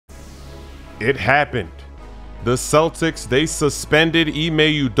It happened. The Celtics, they suspended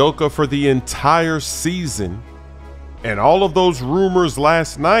Ime Udoka for the entire season. And all of those rumors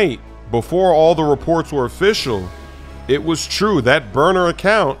last night, before all the reports were official, it was true. That burner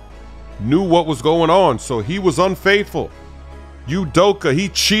account knew what was going on, so he was unfaithful. Udoka, he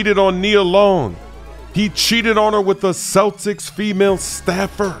cheated on Nia Long. He cheated on her with a Celtics female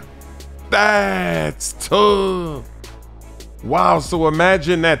staffer. That's tough. Wow, so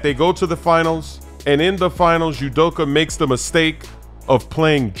imagine that. They go to the finals, and in the finals, Udoka makes the mistake of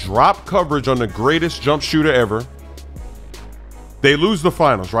playing drop coverage on the greatest jump shooter ever. They lose the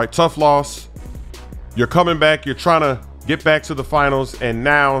finals, right? Tough loss. You're coming back. You're trying to get back to the finals, and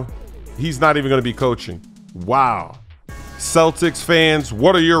now he's not even going to be coaching. Wow. Celtics fans,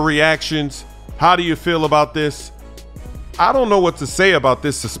 what are your reactions? How do you feel about this? I don't know what to say about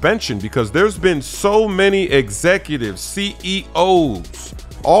this suspension because there's been so many executives, CEOs,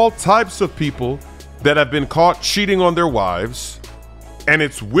 all types of people that have been caught cheating on their wives, and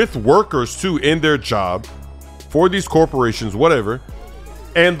it's with workers too in their job for these corporations, whatever,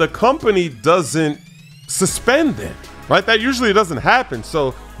 and the company doesn't suspend them, right? That usually doesn't happen.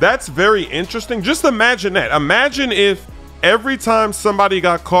 So that's very interesting. Just imagine that. Imagine if every time somebody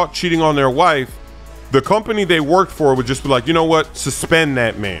got caught cheating on their wife, the company they worked for would just be like, you know what? Suspend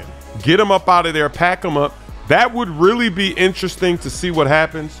that man. Get him up out of there, pack him up. That would really be interesting to see what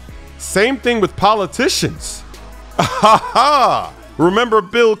happens. Same thing with politicians. Remember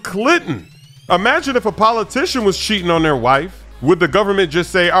Bill Clinton? Imagine if a politician was cheating on their wife. Would the government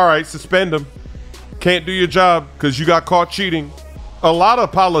just say, all right, suspend him? Can't do your job because you got caught cheating. A lot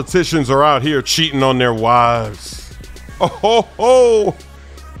of politicians are out here cheating on their wives. Oh.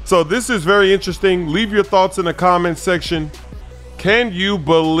 So this is very interesting. Leave your thoughts in the comments section. Can you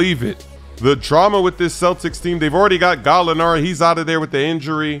believe it? The drama with this Celtics team. They've already got Gallinari. He's out of there with the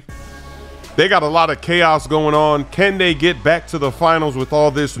injury. They got a lot of chaos going on. Can they get back to the finals with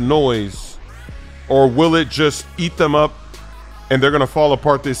all this noise? Or will it just eat them up and they're going to fall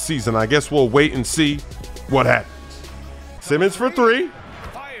apart this season? I guess we'll wait and see what happens. Simmons for three.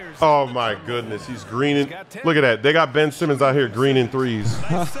 Oh, my goodness. He's greening. Look at that. They got Ben Simmons out here greening threes.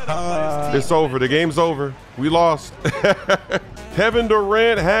 It's over. The game's over. We lost. Kevin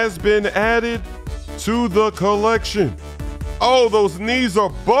Durant has been added to the collection. Oh, those knees are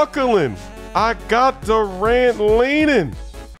buckling. I got Durant leaning.